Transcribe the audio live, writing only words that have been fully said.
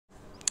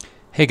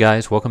Hey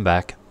guys, welcome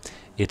back.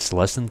 It's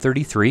lesson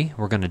 33.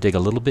 We're going to dig a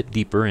little bit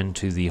deeper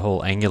into the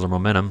whole angular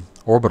momentum,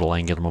 orbital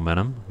angular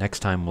momentum.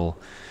 Next time we'll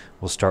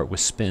start with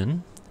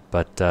spin,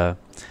 but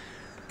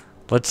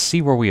let's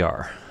see where we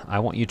are. I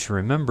want you to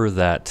remember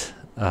that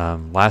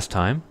last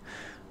time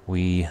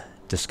we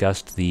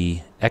discussed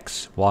the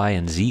x, y,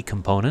 and z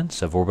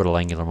components of orbital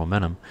angular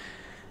momentum,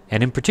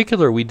 and in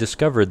particular we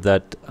discovered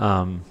that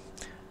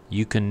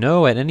you can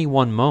know at any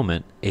one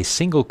moment a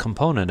single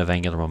component of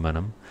angular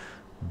momentum,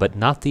 but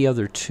not the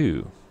other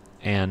two.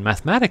 And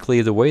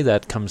mathematically, the way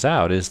that comes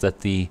out is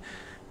that the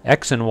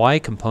x and y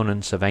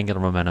components of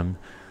angular momentum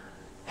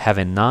have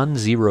a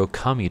non-zero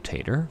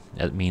commutator.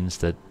 That means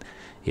that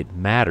it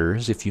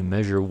matters. If you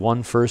measure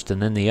one first and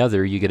then the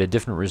other, you get a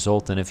different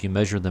result than if you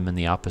measure them in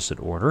the opposite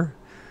order.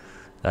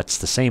 That's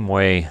the same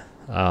way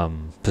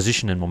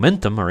position and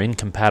momentum are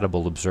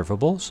incompatible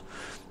observables.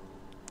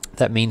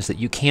 That means that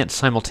you can't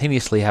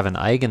simultaneously have an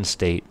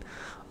eigenstate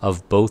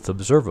of both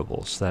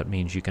observables. That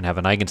means you can have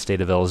an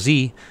eigenstate of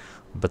Lz,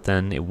 but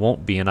then it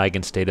won't be an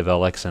eigenstate of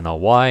Lx and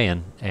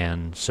Ly,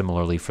 and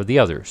similarly for the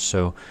others.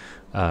 So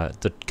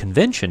the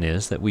convention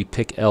is that we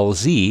pick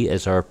Lz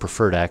as our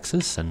preferred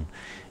axis and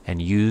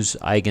use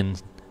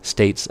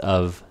eigenstates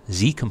of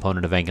z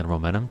component of angular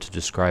momentum to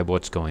describe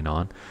what's going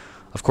on.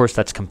 Of course,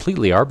 that's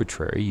completely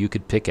arbitrary. You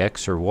could pick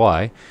x or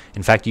y.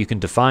 In fact, you can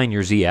define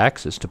your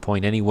z-axis to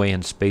point any way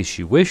in space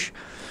you wish.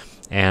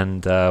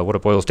 And what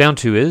it boils down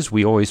to is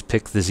we always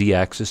pick the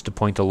z-axis to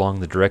point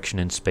along the direction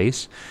in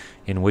space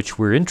in which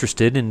we're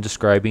interested in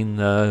describing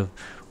the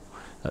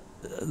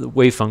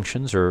wave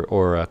functions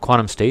or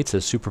quantum states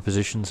as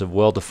superpositions of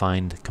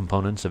well-defined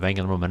components of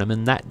angular momentum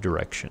in that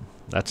direction.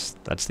 That's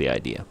the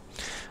idea.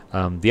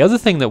 The other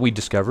thing that we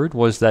discovered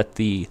was that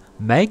the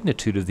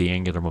magnitude of the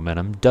angular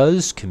momentum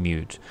does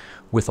commute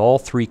with all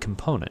three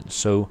components.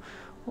 So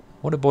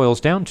what it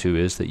boils down to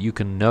is that you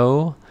can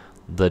know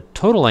the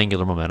total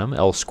angular momentum,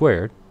 L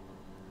squared,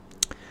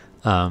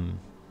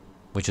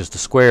 which is the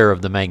square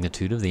of the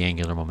magnitude of the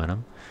angular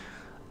momentum,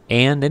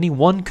 and any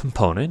one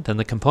component, and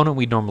the component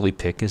we normally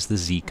pick is the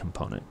z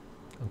component.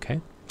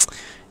 Okay.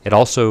 It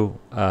also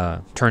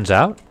turns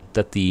out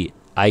that the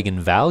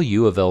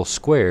eigenvalue of L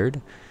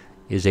squared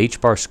is h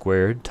bar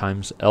squared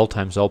times L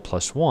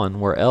plus 1,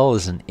 where L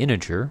is an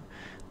integer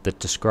that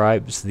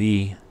describes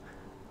the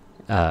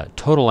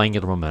total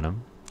angular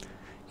momentum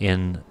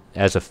in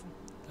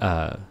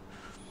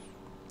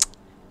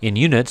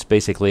units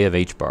basically of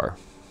h bar.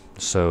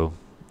 So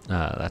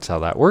that's how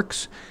that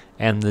works.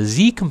 And the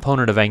z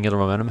component of angular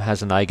momentum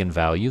has an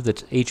eigenvalue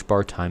that's h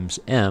bar times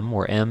m,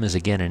 where m is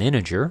again an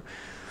integer.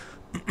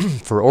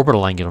 For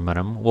orbital angular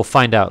momentum, we'll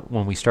find out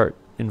when we start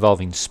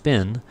involving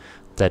spin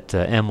that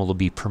m will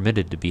be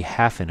permitted to be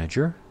half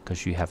integer,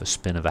 because you have a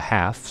spin of a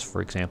half, for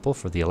example,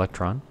 for the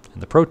electron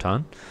and the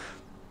proton.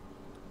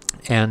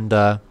 And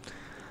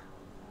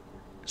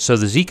so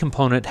the z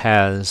component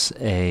has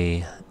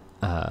a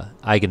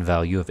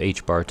eigenvalue of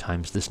h bar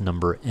times this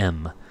number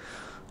m.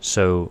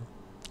 So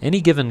any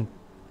given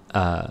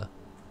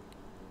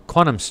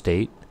quantum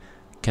state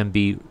can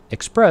be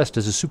expressed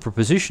as a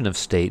superposition of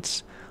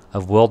states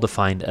of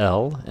well-defined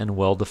L and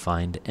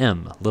well-defined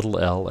m, little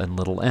l and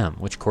little m,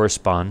 which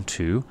correspond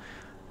to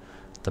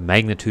the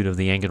magnitude of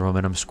the angular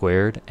momentum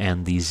squared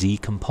and the z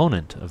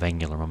component of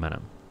angular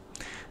momentum.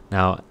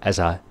 Now, as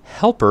a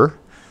helper,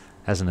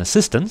 as an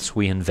assistance,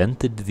 we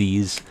invented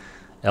these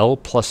L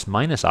plus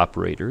minus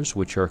operators,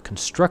 which are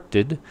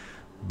constructed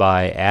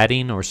by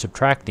adding or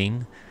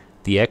subtracting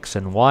the x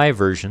and y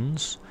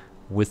versions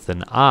with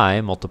an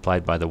I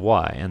multiplied by the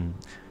y. And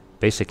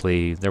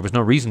basically, there was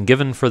no reason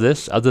given for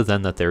this other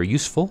than that they're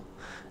useful.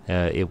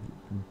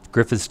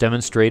 Griffiths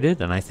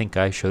demonstrated, and I think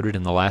I showed it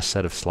in the last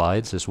set of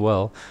slides as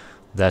well,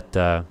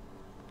 that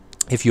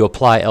if you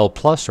apply L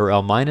plus or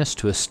L minus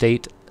to a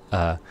state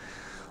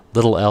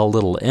little l,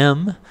 little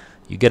m,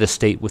 you get a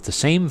state with the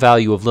same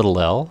value of little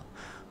l,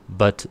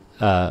 but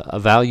a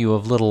value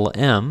of little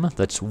m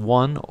that's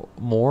one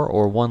more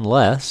or one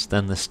less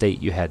than the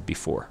state you had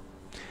before.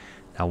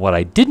 Now, what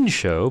I didn't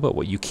show, but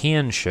what you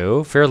can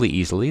show fairly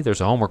easily, there's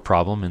a homework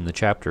problem in the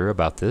chapter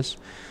about this,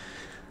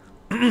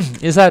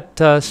 is that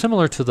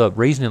similar to the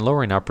raising and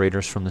lowering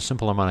operators from the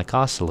simple harmonic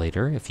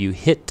oscillator, if you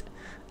hit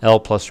L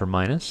plus or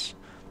minus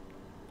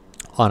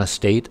on a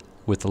state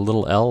with a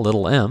little l,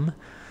 little m,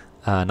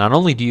 not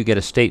only do you get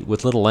a state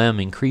with little m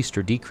increased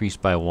or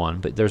decreased by 1,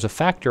 but there's a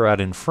factor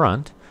out in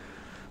front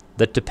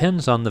that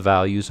depends on the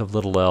values of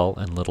little l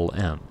and little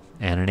m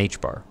and an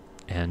h bar.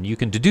 And you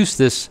can deduce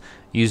this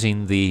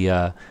using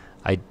the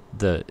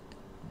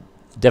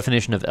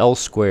definition of L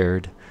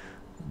squared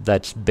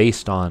that's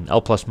based on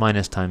L plus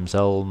minus times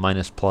L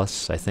minus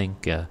plus, I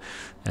think, and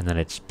then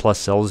it's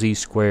plus Lz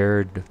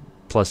squared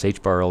plus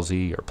h bar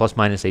Lz, or plus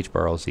minus h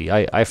bar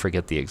Lz. I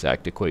forget the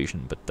exact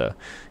equation, but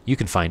you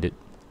can find it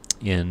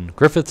in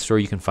Griffiths, or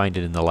you can find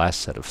it in the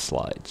last set of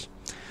slides.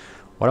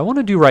 What I want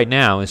to do right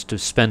now is to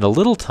spend a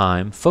little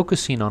time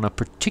focusing on a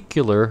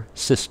particular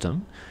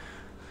system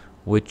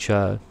which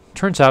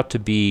turns out to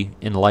be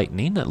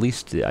enlightening. At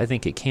least I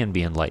think it can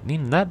be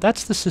enlightening. And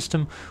that's the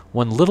system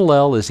when little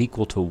l is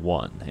equal to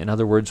 1. In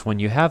other words, when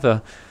you have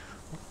a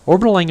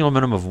orbital angular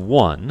momentum of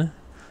 1,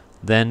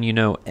 then you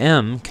know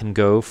m can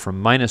go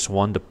from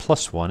 -1 to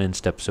 +1 in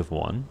steps of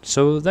 1.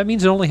 So that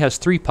means it only has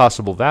 3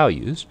 possible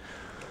values.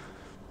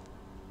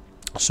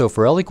 So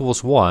for l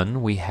equals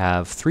 1, we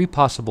have 3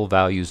 possible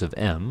values of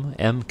m.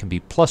 M can be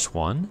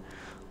 +1.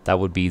 That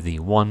would be the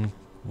 1,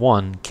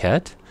 1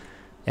 ket.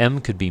 M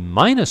could be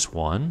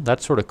 -1.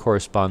 That sort of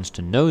corresponds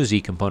to no z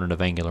component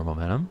of angular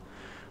momentum.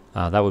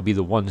 That would be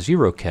the 1,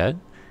 0 ket.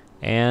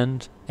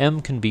 And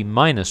m can be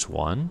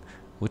 -1,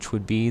 which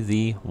would be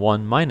the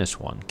 1,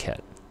 -1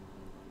 ket.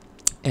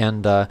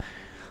 And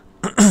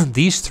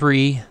these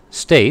 3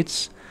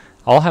 states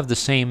all have the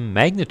same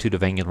magnitude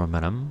of angular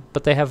momentum,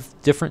 but they have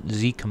different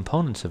z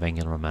components of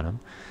angular momentum.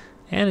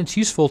 And it's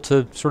useful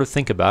to sort of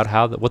think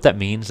about what that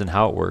means and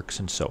how it works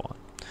and so on.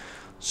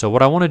 So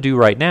what I want to do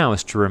right now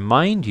is to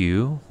remind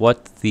you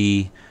what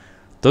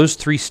those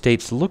 3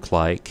 states look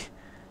like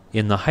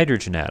in the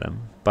hydrogen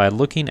atom by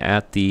looking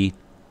at the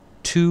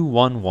 2,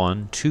 1,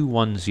 1, 2,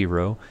 1,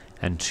 0,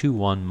 and 2,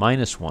 1,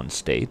 -1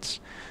 states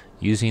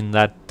using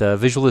that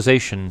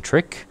visualization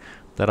trick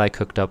that I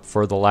cooked up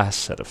for the last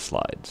set of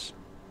slides.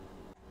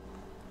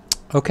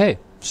 Okay,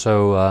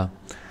 so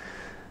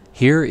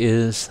here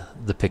is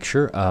the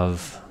picture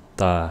of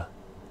the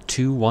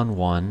 2, 1,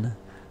 1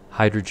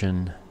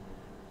 hydrogen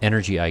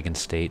energy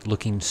eigenstate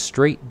looking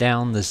straight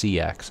down the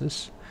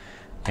z-axis.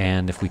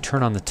 And if we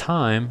turn on the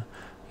time,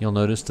 you'll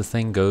notice the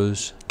thing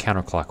goes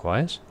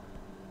counterclockwise.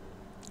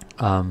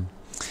 I'll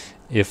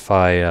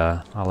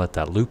let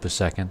that loop a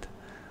second,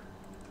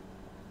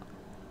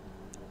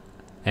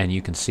 and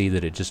you can see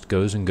that it just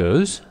goes and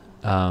goes.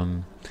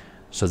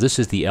 So this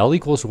is the L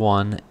equals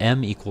 1,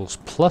 M equals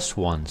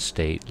 +1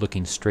 state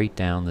looking straight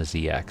down the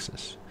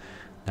z-axis.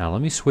 Now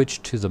let me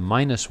switch to the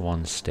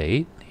 -1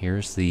 state.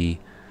 Here's the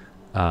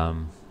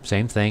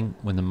same thing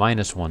with the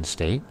 -1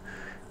 state,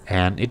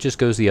 and it just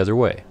goes the other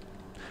way.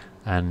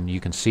 And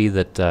you can see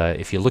that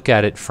if you look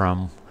at it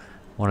from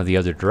one of the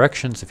other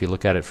directions, if you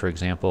look at it, for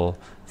example,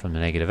 from the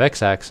negative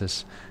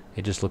x-axis,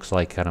 it just looks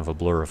like kind of a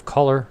blur of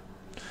color.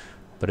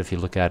 But if you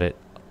look at it,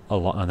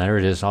 and there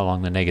it is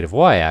along the negative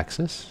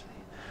y-axis.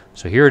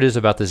 So here it is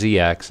about the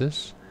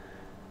z-axis,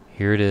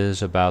 here it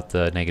is about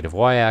the negative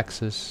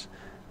y-axis,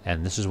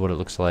 and this is what it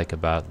looks like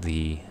about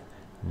the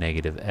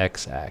negative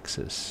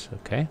x-axis.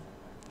 Okay,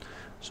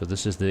 so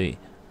this is the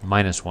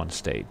 -1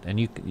 state,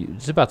 and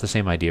it's about the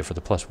same idea for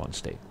the +1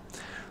 state.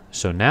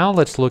 So now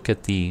let's look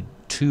at the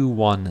 2,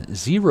 1,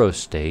 0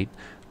 state.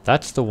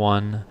 That's the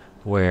one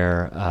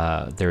where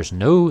there's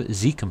no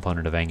z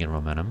component of angular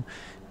momentum.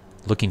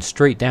 Looking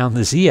straight down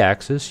the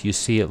z-axis, you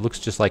see it looks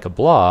just like a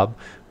blob,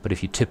 but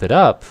if you tip it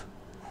up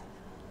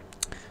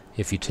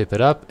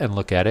and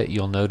look at it,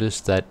 you'll notice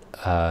that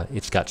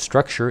it's got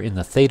structure in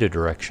the theta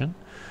direction,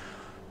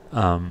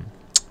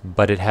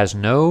 but it has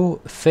no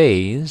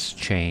phase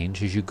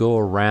change as you go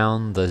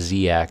around the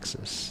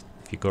z-axis.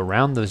 If you go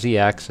around the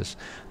z-axis,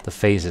 the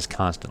phase is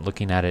constant.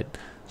 Looking at it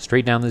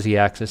straight down the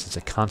z-axis, it's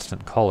a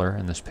constant color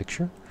in this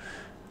picture,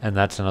 and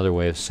that's another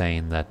way of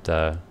saying that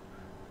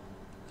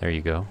there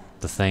you go.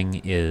 The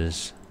thing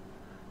is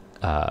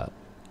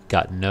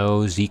got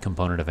no z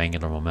component of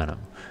angular momentum,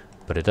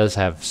 but it does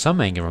have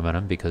some angular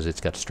momentum because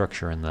it's got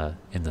structure in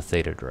the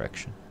theta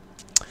direction.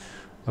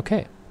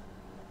 Okay.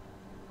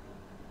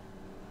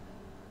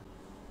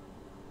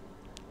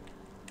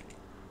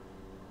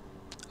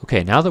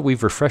 Okay, now that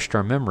we've refreshed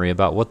our memory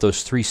about what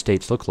those 3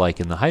 states look like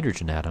in the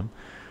hydrogen atom,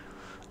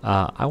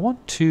 I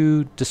want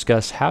to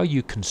discuss how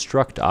you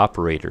construct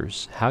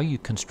operators, how you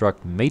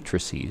construct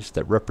matrices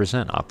that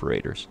represent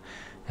operators.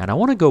 And I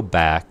want to go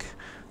back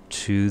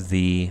to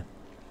the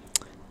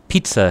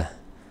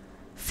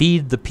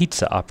feed the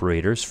pizza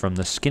operators from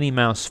the skinny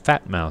mouse,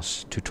 fat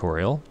mouse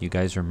tutorial. You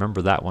guys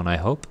remember that one, I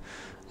hope.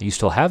 You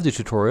still have the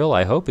tutorial,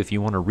 I hope, if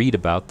you want to read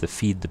about the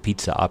feed the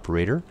pizza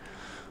operator.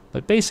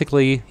 But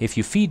basically, if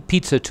you feed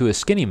pizza to a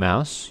skinny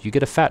mouse, you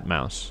get a fat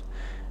mouse.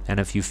 And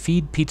if you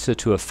feed pizza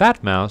to a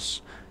fat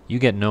mouse, you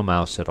get no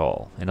mouse at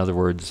all. In other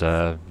words,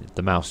 the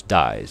mouse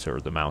dies, or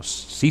the mouse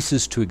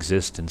ceases to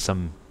exist in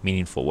some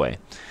meaningful way.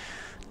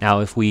 Now,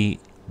 if we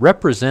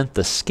represent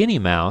the skinny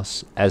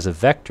mouse as a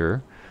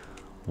vector,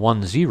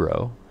 1,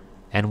 0,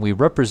 and we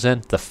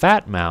represent the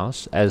fat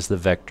mouse as the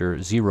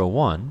vector 0,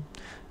 1,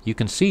 you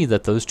can see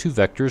that those 2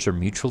 vectors are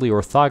mutually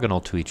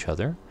orthogonal to each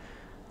other.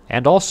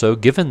 And also,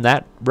 given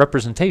that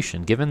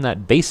representation, given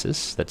that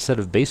basis, that set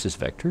of basis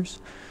vectors,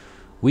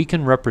 we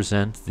can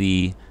represent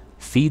the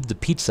feed the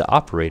pizza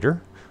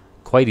operator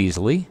quite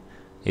easily.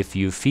 If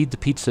you feed the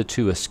pizza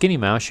to a skinny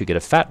mouse, you get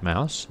a fat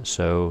mouse.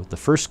 So the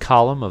first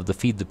column of the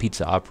feed the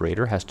pizza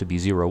operator has to be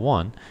 0,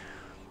 1.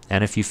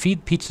 And if you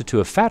feed pizza to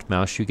a fat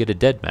mouse, you get a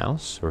dead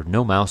mouse, or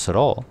no mouse at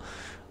all,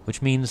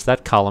 which means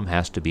that column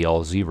has to be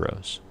all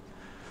zeros.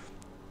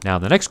 Now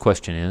the next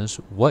question is,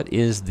 what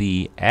is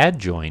the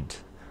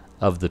adjoint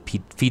of the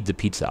feed the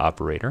pizza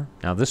operator?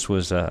 Now this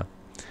was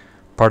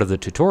part of the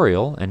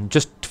tutorial, and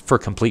just for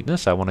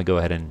completeness, I want to go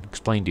ahead and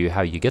explain to you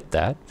how you get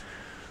that.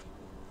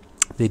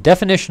 The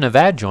definition of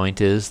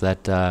adjoint is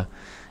that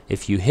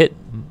if you hit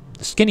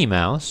the skinny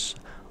mouse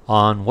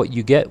on what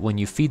you get when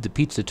you feed the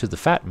pizza to the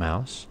fat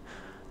mouse,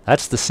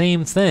 that's the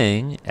same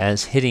thing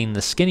as hitting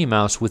the skinny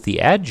mouse with the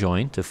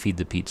adjoint to feed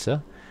the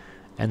pizza,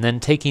 and then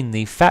taking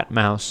the fat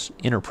mouse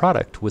inner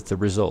product with the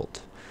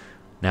result.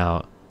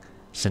 Now,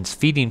 since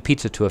feeding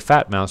pizza to a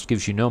fat mouse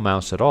gives you no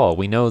mouse at all,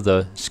 we know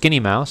the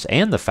skinny mouse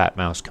and the fat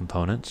mouse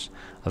components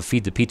of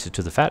feed the pizza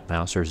to the fat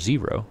mouse are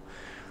 0.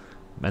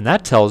 And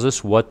that tells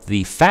us what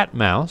the fat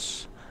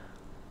mouse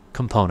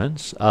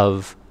components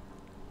of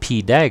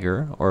P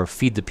dagger, or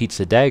feed the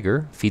pizza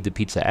dagger, feed the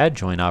pizza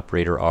adjoint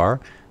operator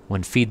are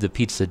when feed the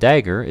pizza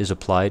dagger is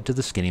applied to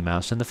the skinny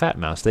mouse and the fat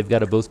mouse. They've got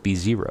to both be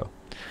 0.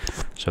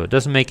 So it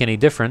doesn't make any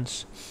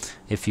difference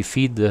if you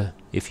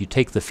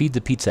take the feed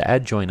the pizza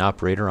adjoint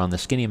operator on the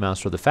skinny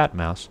mouse or the fat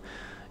mouse.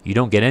 You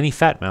don't get any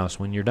fat mouse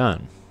when you're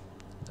done.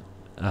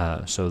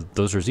 So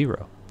those are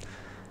 0.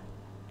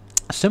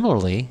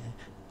 Similarly,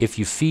 if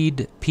you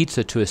feed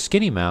pizza to a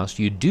skinny mouse,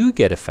 you do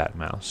get a fat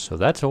mouse, so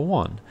that's a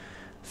 1.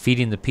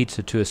 Feeding the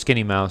pizza to a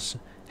skinny mouse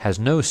has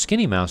no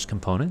skinny mouse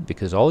component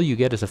because all you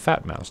get is a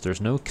fat mouse. There's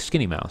no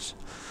skinny mouse.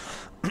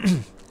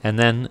 And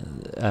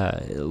then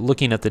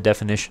looking at the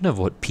definition of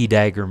what P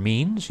dagger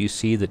means, you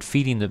see that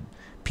feeding the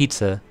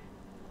pizza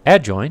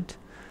adjoint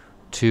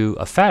to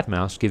a fat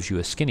mouse gives you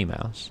a skinny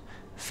mouse.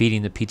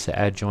 Feeding the pizza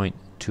adjoint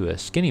to a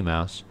skinny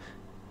mouse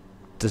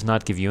does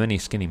not give you any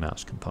skinny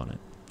mouse component.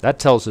 That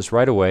tells us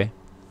right away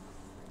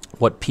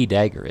what P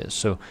dagger is.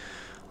 So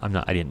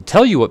I didn't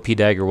tell you what P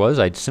dagger was.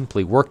 I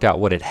simply worked out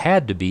what it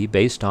had to be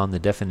based on the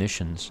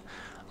definitions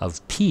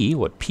of P,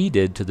 what P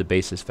did to the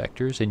basis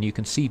vectors, and you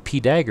can see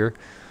P dagger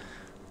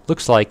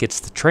looks like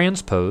it's the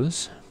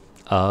transpose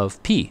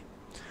of P.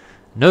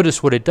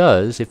 Notice what it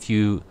does. If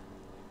you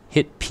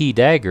hit P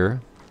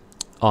dagger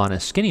on a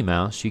skinny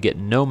mouse, you get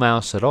no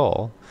mouse at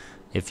all.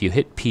 If you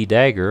hit P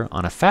dagger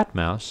on a fat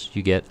mouse,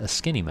 you get a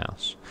skinny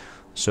mouse.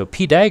 So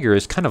P dagger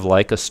is kind of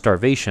like a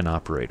starvation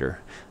operator.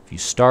 If you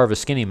starve a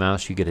skinny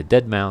mouse, you get a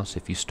dead mouse.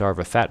 If you starve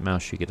a fat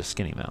mouse, you get a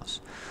skinny mouse.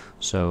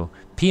 So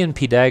P and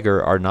P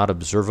dagger are not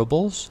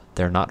observables.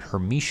 They're not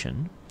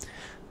Hermitian.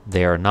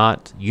 They are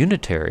not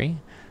unitary,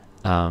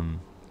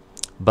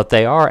 but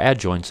they are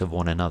adjoints of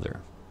one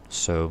another.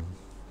 So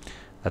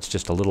that's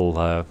just a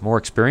little more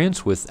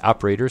experience with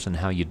operators and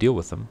how you deal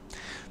with them.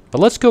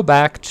 But let's go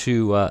back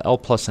to L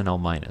plus and L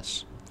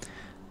minus.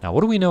 Now,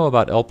 what do we know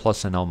about L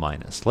plus and L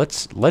minus?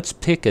 Let's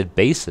pick a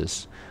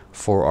basis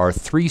for our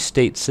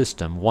 3-state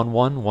system: 1,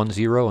 1, 1,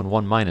 0, and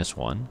 1 minus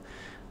 1.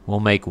 We'll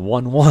make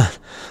 1, 1.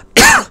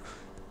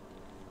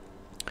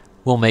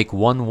 We'll make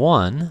 1,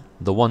 1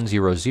 the 1,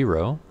 0,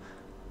 0,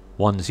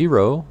 1,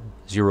 0,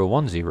 0,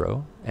 1,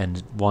 0,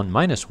 and 1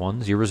 minus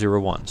 1, 0, 0,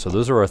 1. So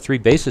those are our 3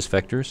 basis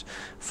vectors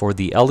for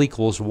the L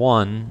equals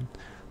 1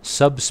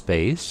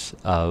 subspace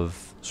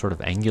of sort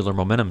of angular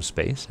momentum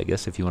space, I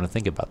guess, if you want to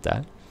think about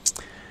that.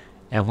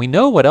 And we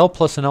know what L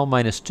plus and L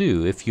minus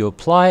do. If you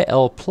apply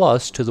L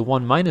plus to the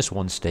 1 minus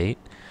 1 state,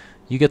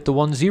 you get the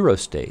 1, 0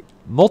 state.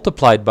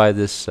 Multiplied by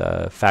this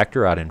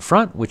factor out in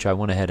front, which I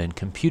went ahead and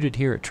computed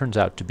here, it turns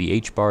out to be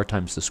h bar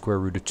times the square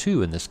root of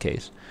 2 in this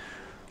case.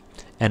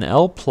 And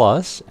L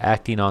plus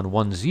acting on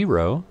 1,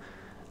 0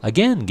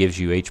 again gives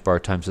you h bar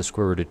times the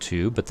square root of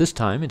 2, but this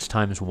time it's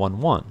times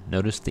 1, 1.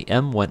 Notice the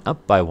m went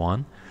up by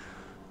 1,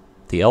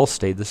 the L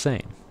stayed the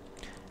same.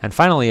 And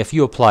finally, if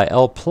you apply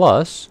L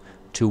plus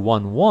to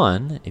 1,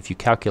 1, if you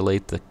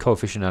calculate the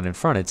coefficient out in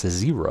front, it's a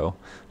 0,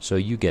 so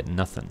you get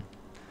nothing.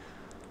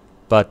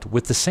 But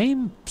with the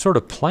same sort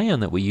of plan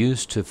that we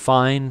used to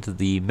find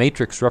the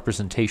matrix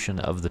representation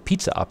of the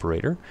pizza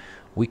operator,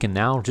 we can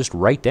now just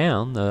write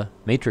down the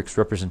matrix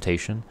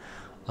representation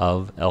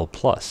of L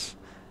plus.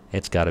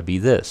 It's got to be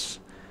this.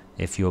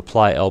 If you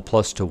apply L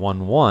plus to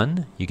 1,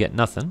 1, you get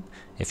nothing.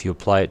 If you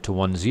apply it to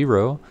 1,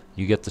 0,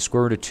 you get the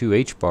square root of 2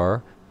 h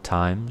bar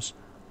times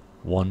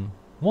 1,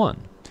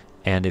 1.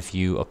 And if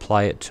you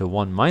apply it to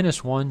 1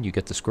 minus 1, you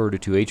get the square root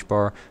of 2 h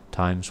bar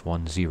times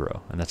 1,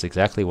 0. And that's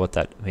exactly what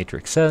that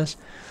matrix says.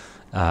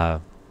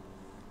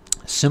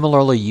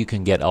 Similarly, you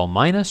can get L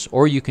minus,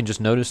 or you can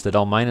just notice that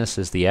L minus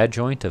is the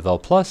adjoint of L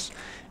plus,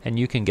 and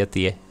you can get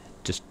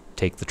just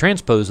take the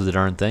transpose of the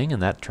darn thing,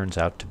 and that turns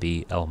out to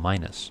be L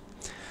minus.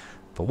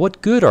 But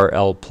what good are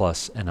L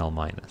plus and L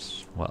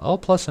minus? Well, L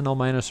plus and L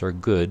minus are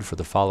good for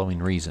the following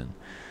reason.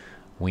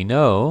 We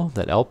know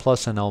that L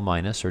plus and L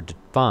minus are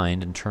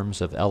defined in terms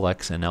of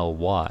Lx and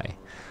Ly.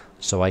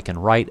 So I can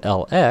write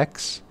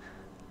Lx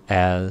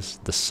as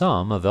the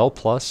sum of L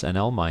plus and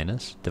L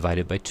minus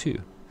divided by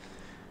 2.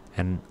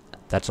 And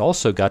that's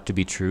also got to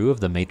be true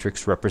of the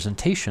matrix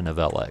representation of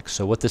Lx.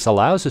 So what this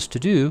allows us to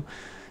do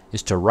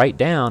is to write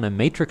down a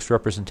matrix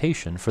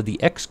representation for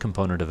the x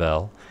component of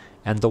L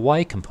and the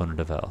y component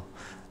of L.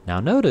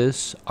 Now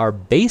notice our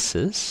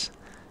basis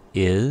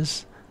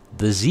is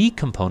the z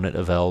component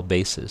of L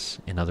basis.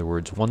 In other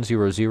words, 1,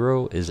 0,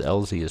 0 is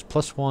Lz is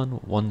plus 1,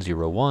 1,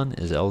 0, 1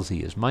 is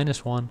Lz is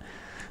minus 1,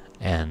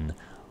 and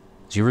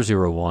 0,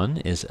 0, 1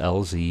 is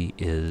Lz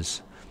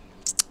is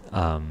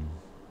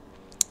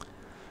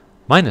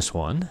minus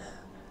 1.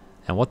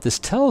 And what this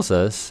tells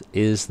us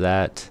is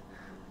that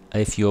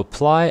if you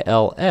apply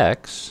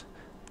Lx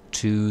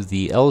to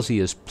the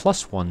Lz is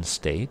plus 1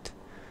 state,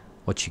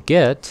 what you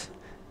get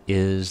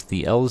is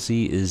the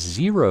Lz is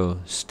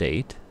 0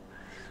 state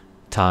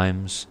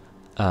times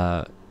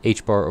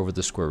h bar over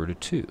the square root of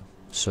 2.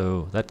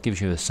 So that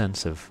gives you a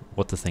sense of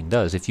what the thing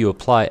does. If you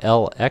apply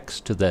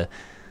Lx to the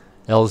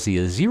Lz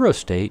is 0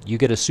 state, you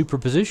get a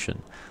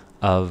superposition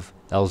of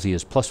Lz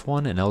is plus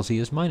 1 and Lz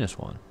is minus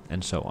 1,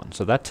 and so on.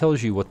 So that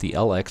tells you what the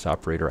Lx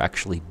operator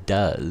actually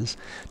does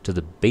to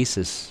the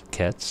basis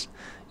kets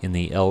in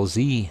the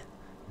Lz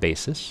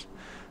basis.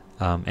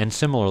 And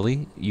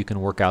similarly, you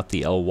can work out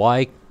the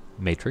Ly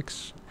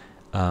matrix.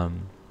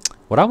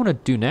 What I want to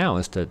do now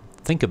is to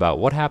think about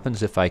what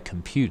happens if I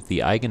compute the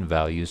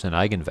eigenvalues and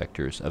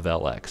eigenvectors of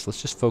Lx.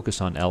 Let's just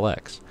focus on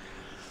Lx.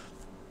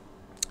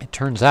 It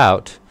turns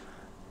out,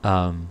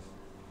 well,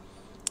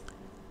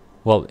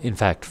 in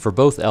fact, for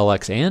both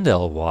Lx and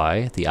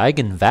Ly, the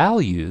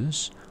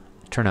eigenvalues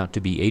turn out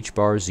to be h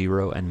bar,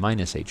 0, and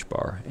minus h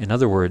bar. In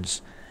other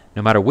words,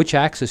 no matter which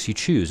axis you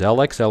choose,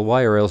 Lx,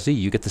 Ly, or Lz,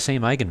 you get the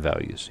same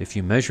eigenvalues. If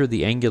you measure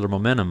the angular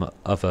momentum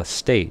of a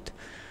state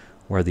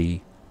where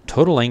the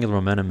total angular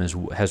momentum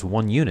has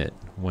 1 unit,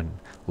 when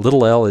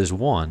little l is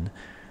 1,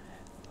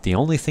 the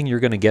only thing you're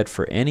going to get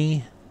for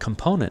any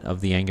component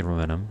of the angular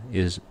momentum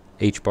is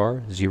h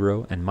bar,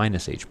 0, and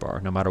minus h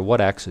bar, no matter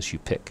what axis you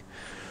pick.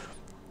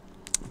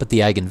 But the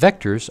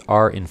eigenvectors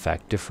are in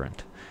fact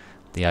different.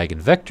 The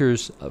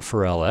eigenvectors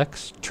for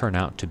Lx turn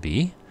out to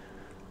be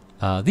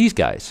these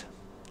guys.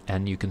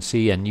 And you can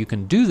see, and you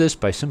can do this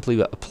by simply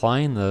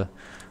applying the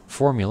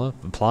formula,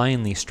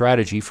 applying the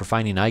strategy for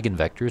finding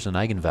eigenvectors and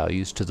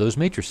eigenvalues to those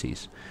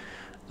matrices.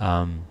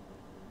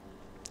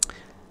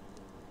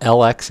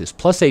 Lx is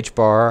plus h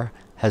bar,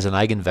 has an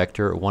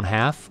eigenvector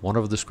 1/2, 1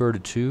 over the square root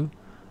of 2,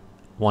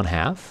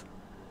 1/2.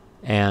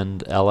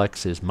 And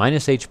Lx is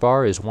minus h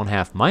bar is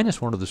 1/2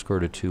 minus 1 over the square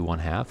root of 2,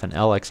 1/2. And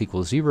Lx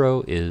equals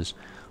 0 is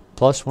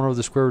plus 1 over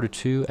the square root of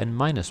 2 and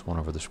minus 1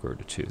 over the square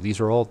root of 2. These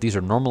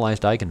are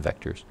normalized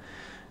eigenvectors.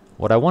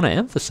 What I want to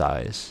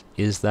emphasize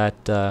is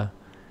that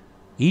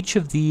each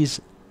of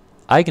these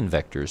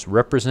eigenvectors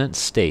represent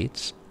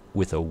states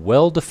with a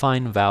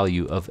well-defined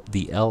value of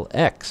the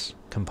Lx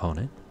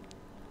component,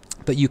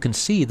 but you can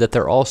see that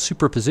they're all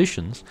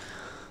superpositions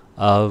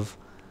of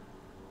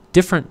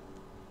different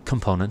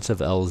components of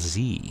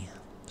Lz.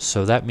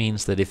 So that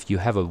means that if you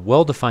have a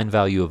well-defined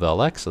value of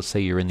Lx, let's say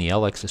you're in the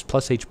Lx is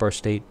plus h bar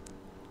state,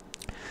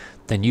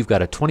 then you've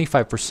got a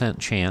 25%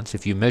 chance,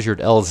 if you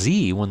measured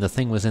Lz when the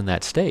thing was in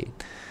that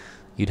state,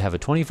 you'd have a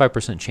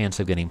 25% chance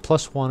of getting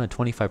plus 1, a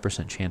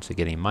 25% chance of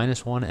getting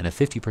minus 1, and a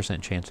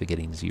 50% chance of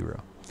getting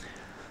 0.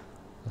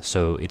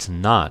 So it's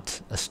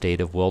not a state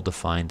of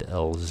well-defined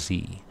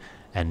Lz.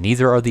 And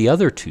neither are the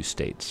other two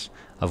states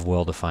of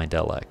well-defined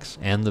Lx.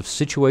 And the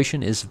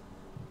situation is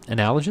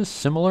analogous,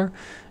 similar,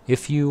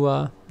 if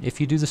you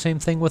do the same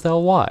thing with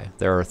Ly.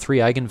 There are 3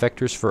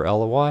 eigenvectors for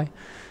Ly,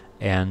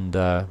 and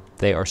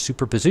they are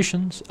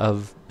superpositions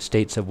of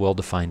states of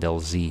well-defined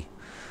Lz.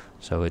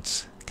 So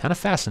it's kind of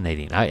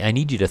fascinating. I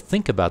need you to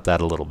think about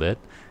that a little bit,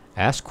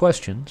 ask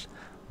questions,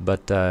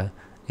 but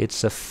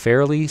it's a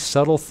fairly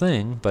subtle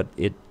thing, but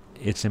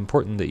it's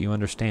important that you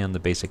understand the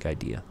basic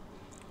idea.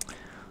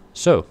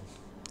 So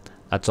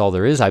that's all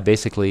there is. I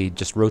basically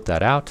just wrote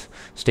that out.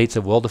 States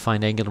of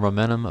well-defined angular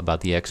momentum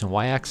about the x and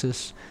y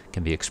axis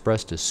can be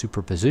expressed as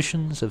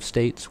superpositions of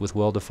states with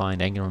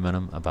well-defined angular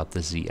momentum about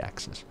the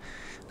z-axis.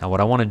 Now what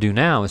I want to do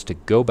now is to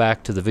go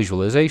back to the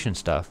visualization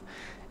stuff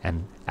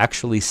and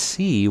actually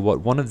see what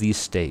one of these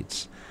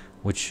states,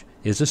 which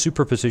is a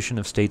superposition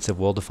of states of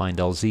well-defined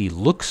Lz,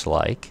 looks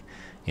like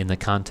in the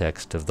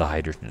context of the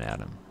hydrogen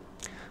atom.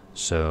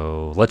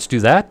 So let's do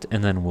that,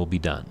 and then we'll be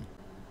done.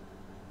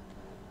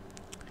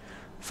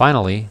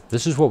 Finally,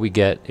 this is what we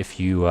get if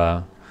you,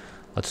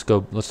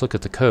 let's look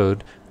at the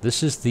code.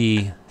 This is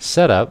the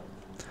setup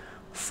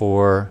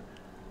for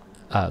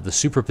the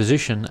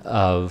superposition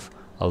of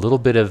a little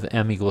bit of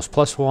m equals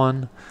plus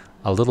 1,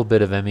 a little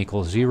bit of m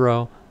equals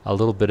 0, a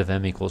little bit of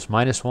m equals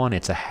minus 1.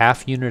 It's a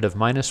half unit of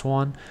minus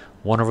 1,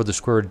 1 over the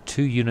square root of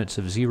 2 units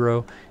of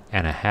 0,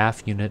 and a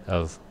half unit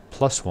of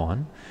plus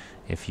 1.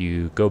 If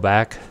you go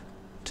back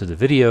to the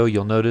video,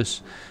 you'll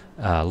notice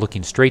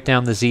looking straight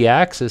down the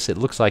z-axis, it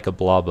looks like a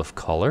blob of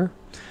color.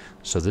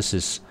 So this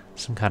is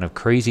some kind of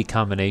crazy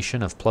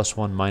combination of plus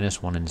 1,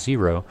 minus 1, and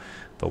 0.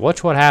 But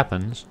watch what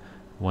happens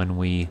when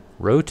we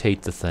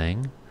rotate the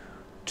thing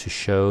to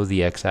show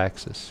the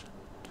x-axis.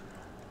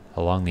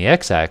 Along the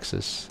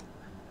x-axis,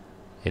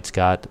 it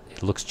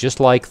looks just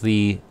like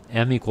the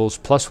m equals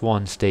plus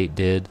 1 state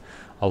did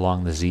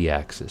along the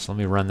z-axis. Let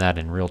me run that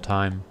in real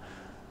time,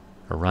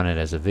 or run it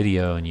as a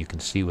video, and you can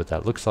see what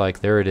that looks like.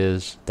 There it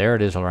is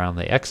around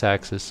the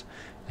x-axis,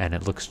 and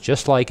it looks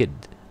just like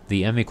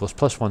the m equals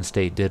plus 1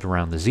 state did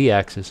around the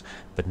z-axis,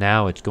 but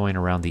now it's going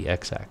around the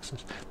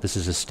x-axis. This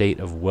is a state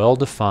of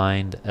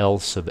well-defined L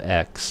sub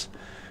x.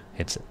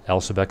 It's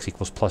L sub x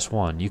equals plus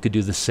 1. You could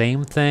do the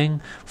same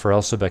thing for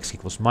L sub x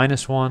equals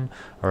minus 1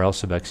 or L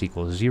sub x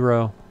equals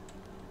 0,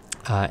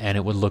 and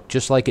it would look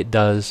just like it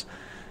does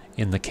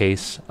in the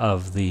case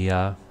of the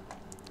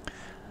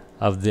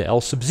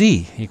L sub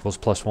z equals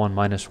plus 1,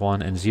 minus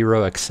 1, and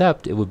 0,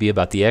 except it would be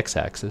about the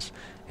x-axis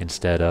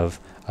instead of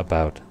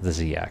about the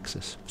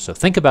z-axis. So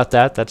think about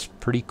that. That's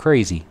pretty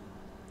crazy.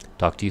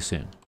 Talk to you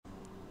soon.